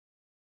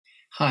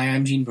Hi,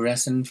 I'm Gene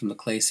Beresin from the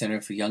Clay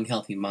Center for Young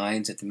Healthy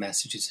Minds at the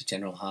Massachusetts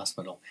General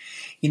Hospital.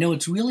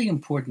 It's really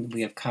important that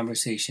we have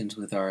conversations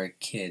with our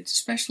kids,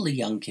 especially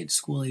young kids,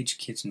 school-age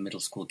kids and middle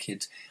school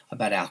kids,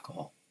 about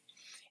alcohol.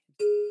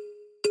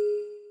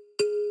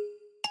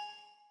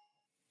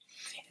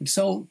 And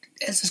so,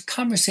 as a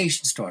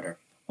conversation starter,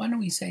 why don't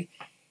we say,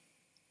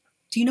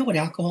 do you know what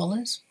alcohol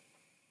is?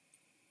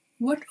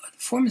 What are the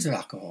forms of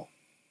alcohol?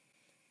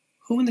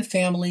 Who in the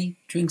family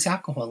drinks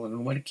alcohol and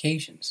on what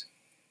occasions?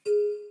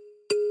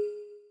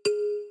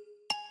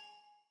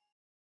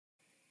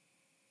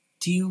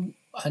 Do you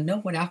know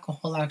what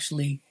alcohol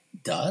actually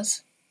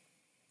does?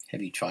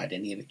 Have you tried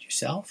any of it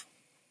yourself?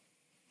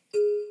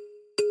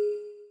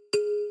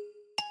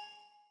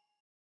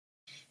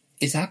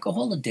 Is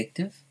alcohol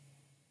addictive?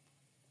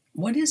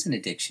 What is an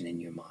addiction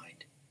in your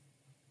mind?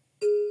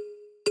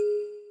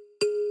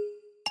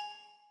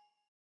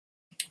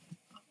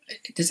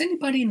 Does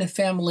anybody in the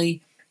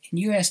family, in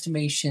your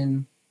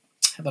estimation,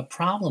 have a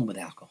problem with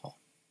alcohol?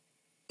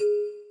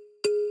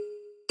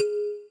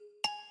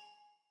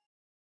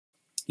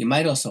 You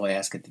might also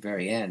ask at the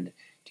very end,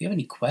 do you have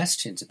any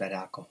questions about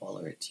alcohol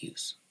or its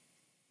use?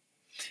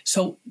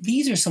 So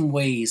these are some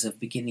ways of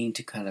beginning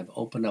to kind of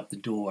open up the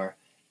door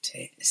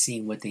to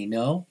seeing what they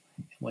know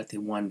and what they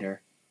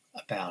wonder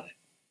about it.